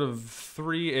think there's sort of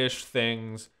three-ish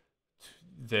things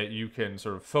that you can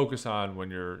sort of focus on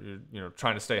when you're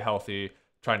trying to stay healthy,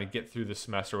 trying to get through the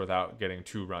semester without getting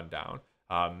too run down.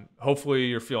 Hopefully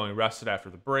you're feeling rested after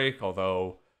the break,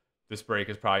 although this break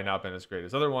has probably not been as great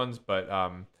as other ones, but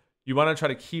you want to try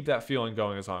to keep that feeling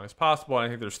going as long as possible. And I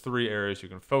think there's three areas you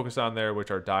can focus on there, which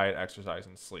are diet, exercise,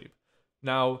 and sleep.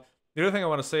 Now, the other thing I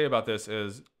want to say about this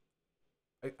is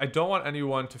I don't want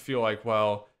anyone to feel like,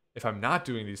 well, if I'm not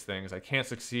doing these things, I can't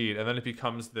succeed. And then it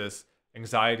becomes this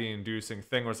anxiety inducing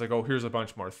thing where it's like, oh, here's a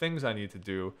bunch more things I need to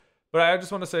do. But I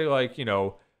just want to say, like,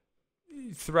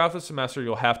 throughout the semester,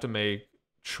 you'll have to make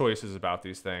choices about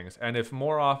these things. And if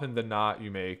more often than not, you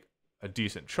make a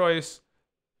decent choice,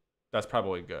 that's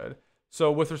probably good. So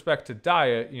with respect to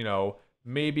diet,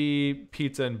 maybe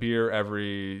pizza and beer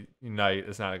every night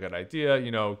is not a good idea.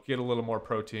 Get a little more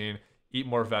protein, eat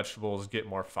more vegetables, get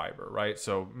more fiber, right?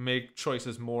 So make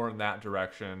choices more in that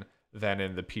direction than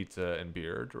in the pizza and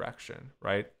beer direction,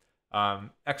 right?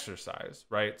 Exercise,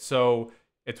 right? So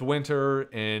it's winter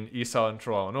in East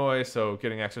Central Illinois, so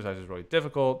getting exercise is really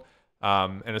difficult.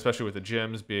 And especially with the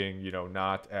gyms being,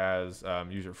 not as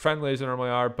user-friendly as they normally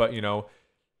are. But,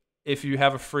 if you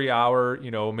have a free hour,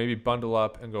 maybe bundle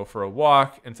up and go for a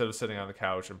walk instead of sitting on the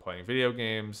couch and playing video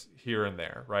games here and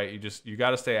there, right? You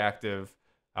got to stay active.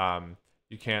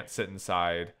 You can't sit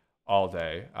inside all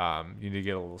day. You need to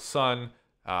get a little sun,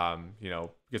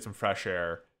 get some fresh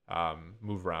air,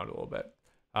 move around a little bit.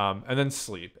 And then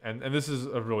sleep. And this is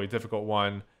a really difficult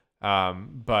one.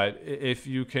 But if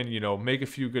you can, make a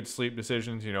few good sleep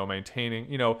decisions,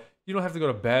 maintaining, you don't have to go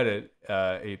to bed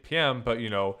at 8 p.m., but,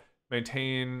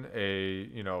 maintain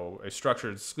a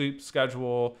structured sleep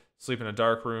schedule, sleep in a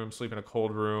dark room, sleep in a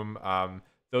cold room.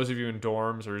 Those of you in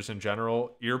dorms or just in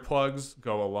general, earplugs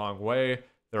go a long way.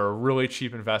 They're a really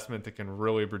cheap investment that can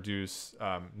really reduce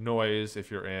noise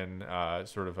if you're in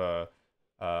sort of a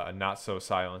not so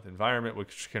silent environment,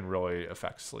 which can really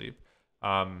affect sleep.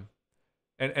 And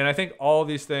I think all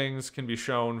these things can be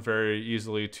shown very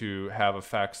easily to have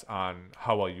effects on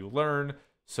how well you learn.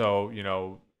 So,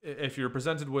 if you're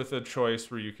presented with a choice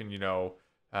where you can, go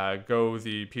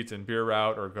the pizza and beer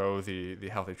route or go the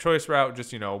healthy choice route,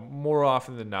 just, more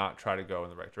often than not, try to go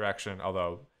in the right direction.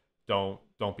 Although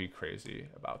don't be crazy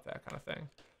about that kind of thing.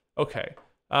 Okay.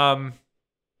 The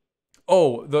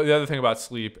other thing about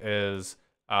sleep is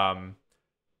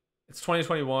it's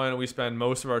 2021. We spend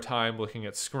most of our time looking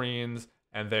at screens,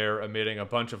 and they're emitting a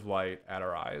bunch of light at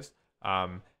our eyes.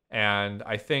 And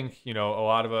I think, a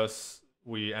lot of us,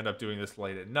 we end up doing this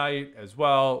late at night as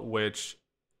well, which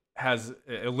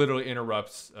it literally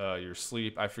interrupts your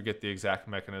sleep. I forget the exact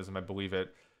mechanism. I believe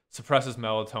it suppresses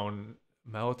melatonin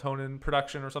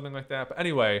production or something like that. But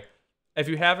anyway, if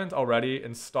you haven't already,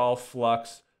 install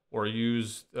Flux or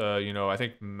use, I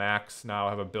think Macs now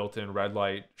have a built-in red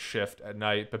light shift at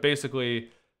night. But basically,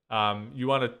 you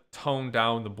want to tone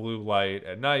down the blue light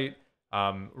at night.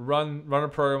 Run a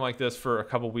program like this for a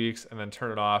couple weeks and then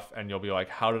turn it off, and you'll be like,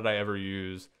 how did I ever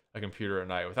use a computer at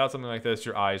night? Without something like this,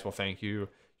 your eyes will thank you.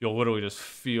 You'll literally just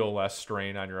feel less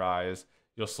strain on your eyes.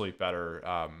 You'll sleep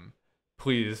better.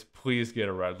 Please get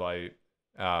a red light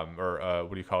or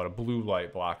what do you call it? A blue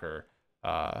light blocker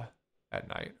at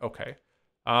night. Okay.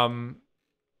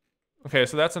 Okay,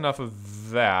 so that's enough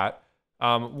of that.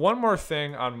 One more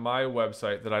thing on my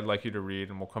website that I'd like you to read,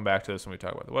 and we'll come back to this when we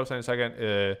talk about the website in a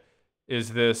second,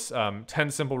 is this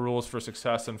 10 Simple Rules for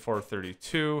Success in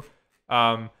 432.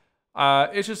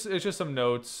 It's just some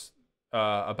notes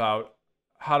about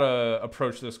how to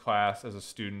approach this class as a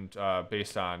student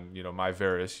based on my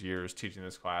various years teaching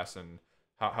this class and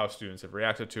how students have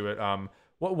reacted to it.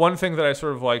 One thing that I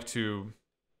sort of like to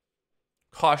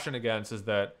caution against is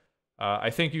that I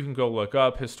think you can go look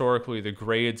up historically the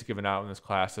grades given out in this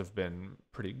class have been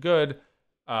pretty good,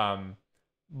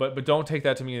 but don't take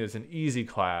that to mean it's an easy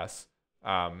class.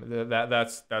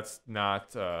 That's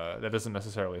not that doesn't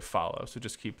necessarily follow. So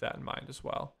just keep that in mind as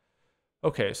well.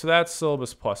 Okay, so that's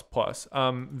syllabus plus plus.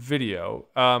 Video.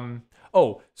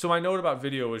 So my note about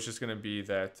video is just going to be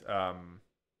that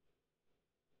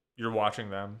you're watching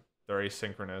them. They're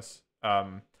asynchronous.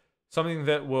 Something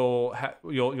that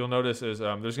you'll notice is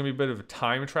there's going to be a bit of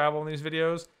time travel in these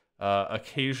videos.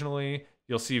 Occasionally,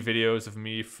 you'll see videos of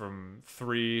me from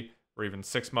 3 or even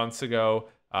 6 months ago,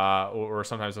 or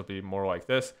sometimes it'll be more like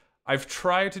this. I've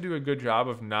tried to do a good job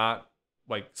of not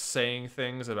like saying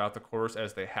things about the course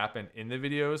as they happen in the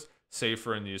videos, save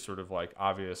for in these sort of like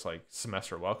obvious like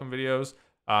semester welcome videos.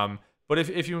 But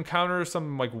if you encounter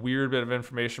some like weird bit of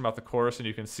information about the course and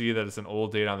you can see that it's an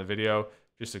old date on the video,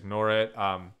 just ignore it.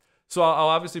 So I'll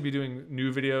obviously be doing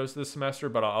new videos this semester,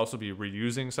 but I'll also be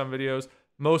reusing some videos,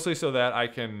 mostly so that I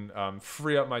can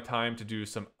free up my time to do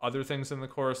some other things in the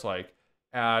course, like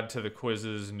add to the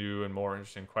quizzes new and more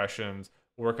interesting questions,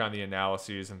 work on the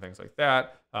analyses and things like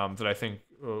that, that I think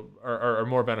are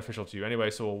more beneficial to you anyway.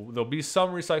 So there'll be some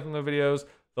recycling of videos.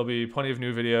 There'll be plenty of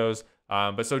new videos.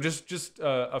 But so just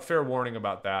a fair warning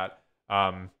about that.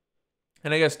 And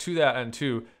I guess to that end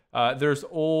too, there's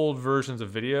old versions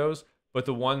of videos, but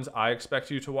the ones I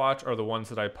expect you to watch are the ones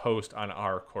that I post on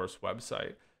our course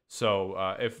website.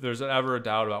 So if there's ever a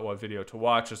doubt about what video to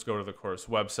watch, just go to the course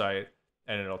website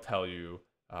and it'll tell you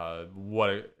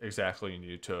what exactly you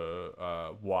need to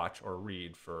watch or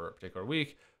read for a particular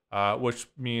week, which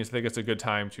means I think it's a good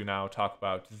time to now talk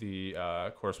about the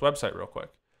course website real quick.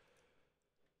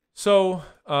 So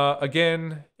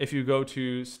again, if you go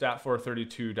to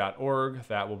stat432.org,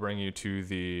 that will bring you to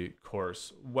the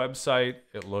course website.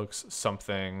 It looks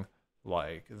something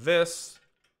like this.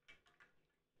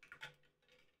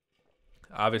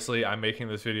 Obviously, I'm making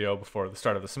this video before the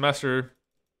start of the semester.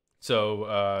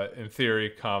 So in theory,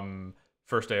 come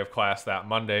first day of class that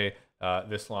Monday,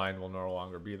 this line will no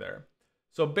longer be there.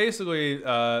 So basically,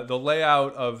 the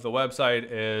layout of the website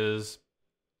is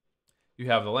you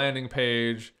have the landing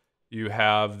page, you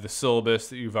have the syllabus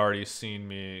that you've already seen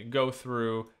me go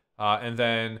through, and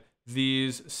then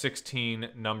these 16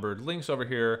 numbered links over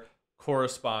here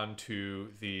correspond to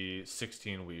the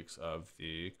 16 weeks of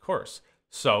the course.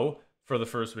 So for the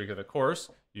first week of the course,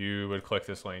 you would click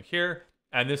this link here,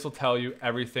 and this will tell you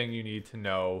everything you need to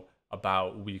know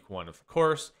about week 1 of the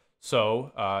course.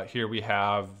 So here we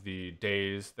have the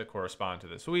days that correspond to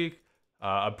this week,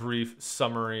 a brief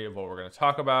summary of what we're going to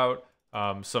talk about,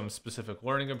 some specific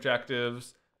learning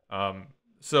objectives,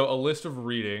 so a list of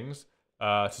readings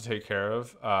to take care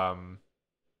of.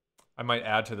 I might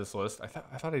add to this list. I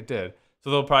thought I did. So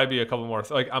there'll probably be a couple more.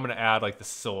 Like I'm going to add like the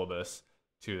syllabus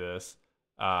to this.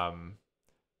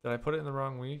 Did I put it in the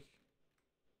wrong week?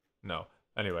 No.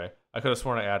 Anyway, I could have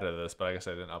sworn I added this, but I guess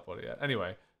I didn't upload it yet.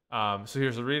 Anyway, so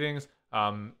here's the readings.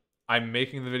 I'm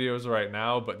making the videos right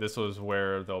now, but this was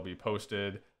where they'll be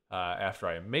posted after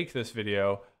I make this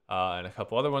video. And a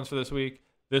couple other ones for this week.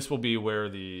 This will be where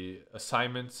the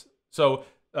assignments. So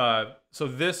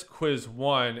this quiz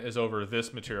 1 is over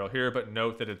this material here, but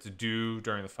note that it's due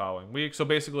during the following week. So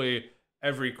basically,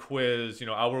 every quiz,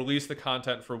 I'll release the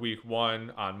content for week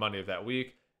 1 on Monday of that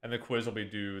week, and the quiz will be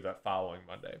due that following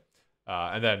Monday,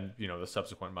 and then the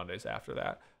subsequent Mondays after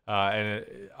that. And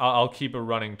I'll keep a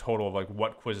running total of like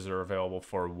what quizzes are available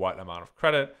for what amount of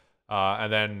credit,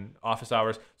 and then office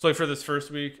hours. So like for this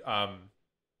first week.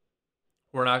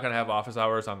 We're not going to have office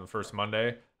hours on the first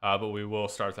Monday, but we will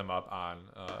start them up on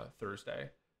Thursday.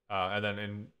 And then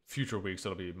in future weeks,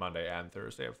 it'll be Monday and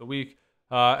Thursday of the week.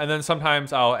 And then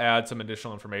sometimes I'll add some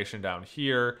additional information down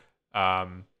here.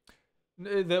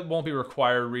 That won't be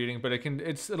required reading, but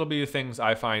it'll be things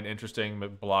I find interesting,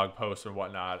 blog posts and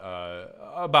whatnot,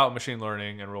 about machine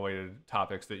learning and related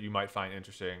topics that you might find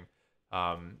interesting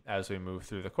as we move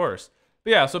through the course.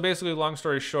 But yeah, so basically, long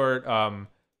story short,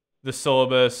 the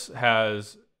syllabus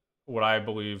has what I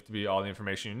believe to be all the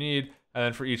information you need. And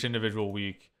then for each individual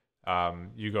week,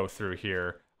 you go through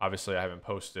here. Obviously, I haven't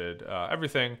posted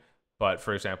everything, but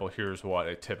for example, here's what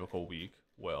a typical week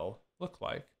will look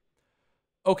like.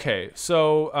 Okay,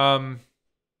 so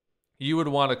you would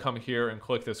want to come here and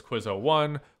click this Quiz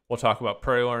 01. We'll talk about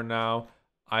PrairieLearn now.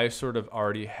 I sort of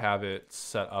already have it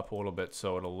set up a little bit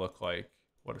so it'll look like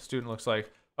what a student looks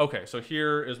like. Okay, so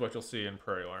here is what you'll see in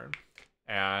PrairieLearn.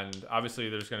 And obviously,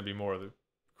 there's going to be more of the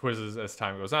quizzes as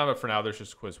time goes on, but for now, there's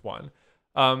just quiz 1.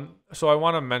 So I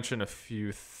want to mention a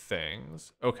few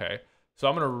things. Okay, so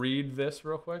I'm going to read this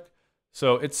real quick.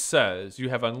 So it says you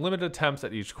have unlimited attempts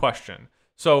at each question.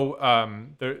 So I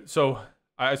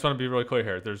just want to be really clear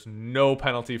here. There's no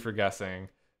penalty for guessing.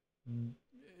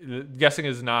 Guessing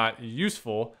is not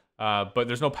useful, but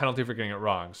there's no penalty for getting it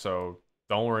wrong. So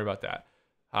don't worry about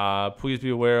that. Please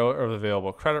be aware of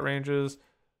available credit ranges.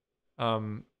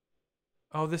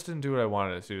 Oh, this didn't do what I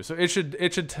wanted it to do. So it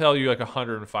should tell you like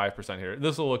 105% here.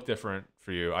 This will look different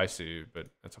for you, I see, but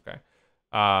that's okay.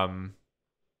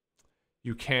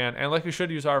 You can, and like you should,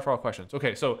 use R for all questions.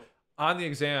 Okay, so on the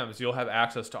exams, you'll have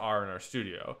access to R in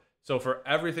RStudio. So for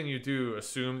everything you do,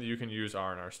 assume that you can use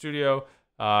R in RStudio.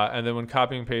 And then when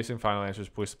copying and pasting final answers,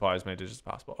 please supply as many digits as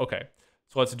possible. Okay,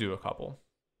 so let's do a couple.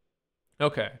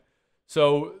 Okay,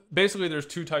 so basically there's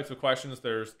two types of questions.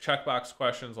 There's checkbox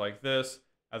questions like this,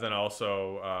 and then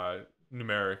also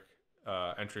numeric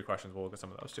entry questions. We'll look at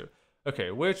some of those too.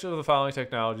 Okay, which of the following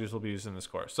technologies will be used in this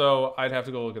course? So I'd have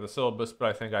to go look at the syllabus, but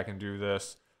I think I can do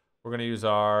this. We're going to use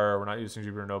R. We're not using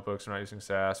Jupyter Notebooks. We're not using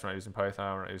SAS. We're not using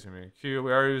Python. We're not using MiniQ.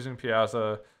 We are using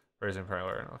Piazza. We're using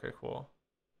PyLearn. Okay, cool.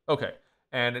 Okay,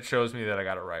 and it shows me that I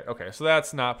got it right. Okay, so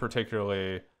that's not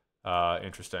particularly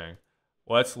interesting.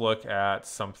 Let's look at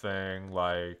something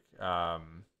like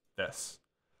this.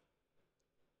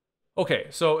 Okay,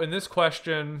 so in this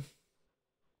question,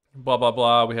 blah, blah,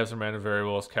 blah, we have some random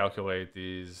variables, calculate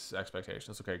these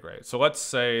expectations. Okay, great. So let's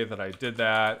say that I did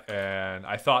that and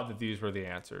I thought that these were the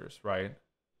answers, right?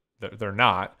 They're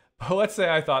not, but let's say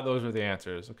I thought those were the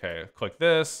answers. Okay, click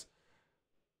this.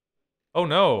 Oh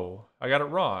no, I got it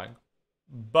wrong.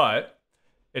 But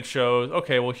it shows,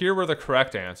 okay, well, here were the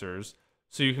correct answers.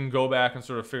 So you can go back and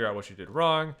sort of figure out what you did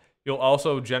wrong. You'll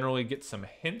also generally get some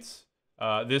hints.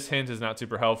 This hint is not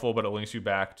super helpful, but it links you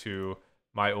back to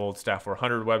my old Staff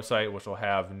 400 website, which will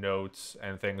have notes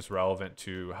and things relevant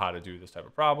to how to do this type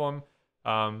of problem.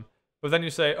 But then you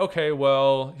say, okay,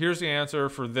 well, here's the answer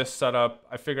for this setup.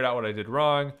 I figured out what I did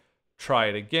wrong. Try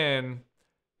it again.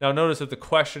 Now notice that the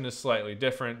question is slightly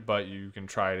different, but you can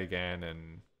try it again,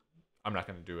 and I'm not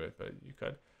going to do it, but you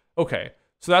could. Okay,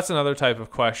 so that's another type of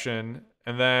question.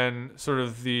 And then sort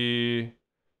of the,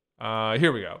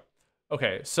 here we go.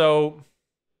 Okay, so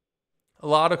a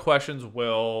lot of questions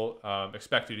will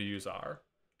expect you to use R.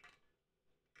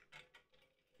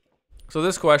 So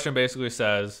this question basically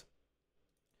says,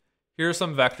 here are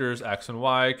some vectors x and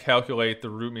y, calculate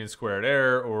the root mean squared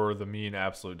error or the mean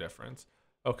absolute difference.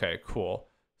 Okay, cool.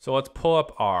 So let's pull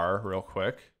up R real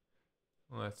quick.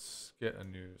 Let's get a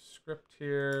new script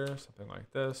here, something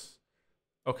like this.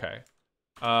 Okay.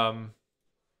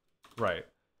 Right.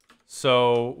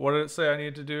 So what did it say I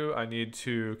need to do? I need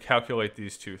to calculate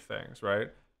these two things, right?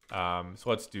 So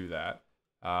let's do that.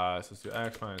 So let's do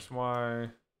x minus y.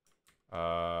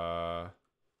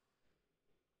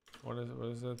 What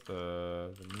is it?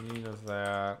 The mean of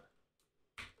that.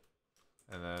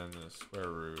 And then the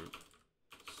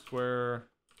square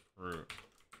root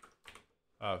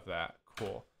of that.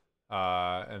 Cool.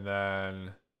 And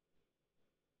then,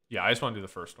 yeah, I just want to do the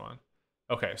first one.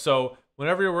 Okay, so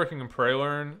whenever you're working in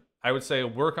PyLearn, I would say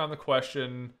work on the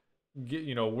question,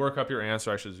 work up your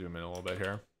answer. I should zoom in a little bit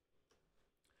here.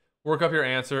 Work up your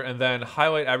answer and then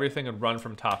highlight everything and run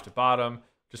from top to bottom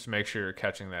just to make sure you're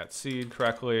catching that seed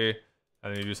correctly.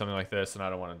 And then you do something like this, and I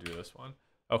don't want to do this one.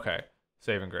 Okay,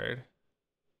 save and grade.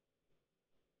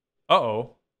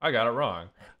 Uh-oh, I got it wrong.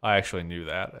 I actually knew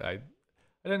that. I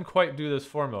didn't quite do this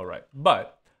formula right,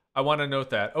 but I want to note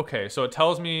that. Okay, so it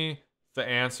tells me the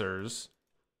answers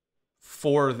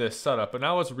for this setup, but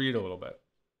now let's read a little bit.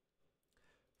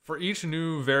 For each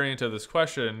new variant of this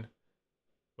question,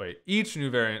 each new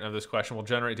variant of this question will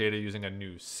generate data using a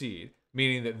new seed,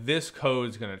 meaning that this code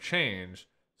is going to change.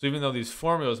 So even though these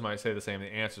formulas might say the same, the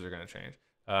answers are going to change.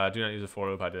 Do not use a for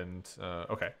loop. I didn't.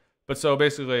 Okay. But so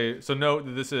basically, so note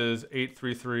that this is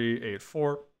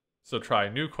 83384. So try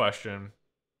new question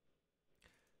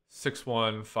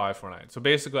 61549. So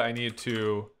basically, I need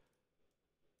to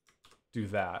do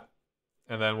that.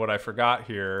 And then what I forgot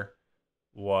here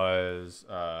was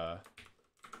I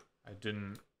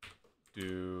didn't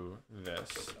do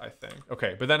this, I think.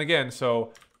 Okay, but then again,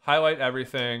 so highlight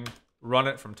everything, run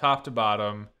it from top to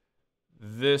bottom.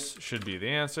 This should be the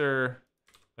answer.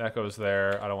 That goes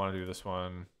there. I don't want to do this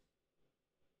one.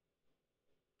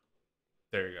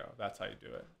 There you go. That's how you do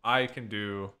it. I can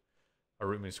do a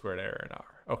root mean squared error in R.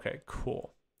 Okay,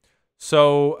 cool.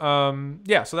 So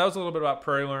yeah, so that was a little bit about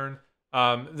PyLearn.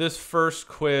 This first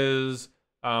quiz,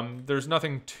 there's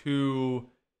nothing too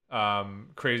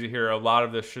crazy here. A lot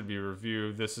of this should be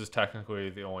reviewed. This is technically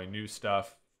the only new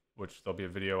stuff, which there'll be a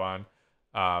video on.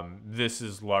 This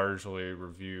is largely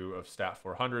review of Stat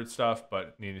 400 stuff,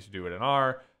 but needing to do it in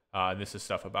R. This is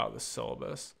stuff about the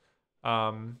syllabus.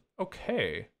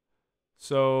 Okay,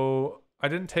 so I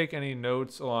didn't take any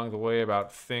notes along the way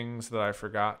about things that I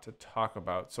forgot to talk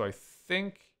about. So I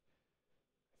think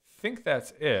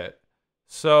that's it.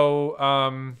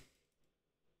 So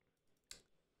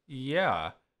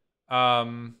yeah.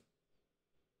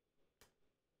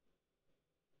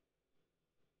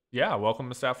 Yeah, welcome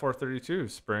to Stat 432,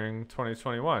 spring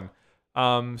 2021.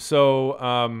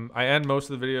 I end most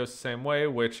of the videos the same way,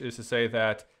 which is to say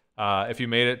that if you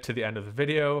made it to the end of the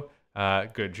video,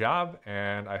 good job,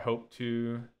 and I hope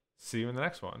to see you in the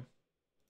next one.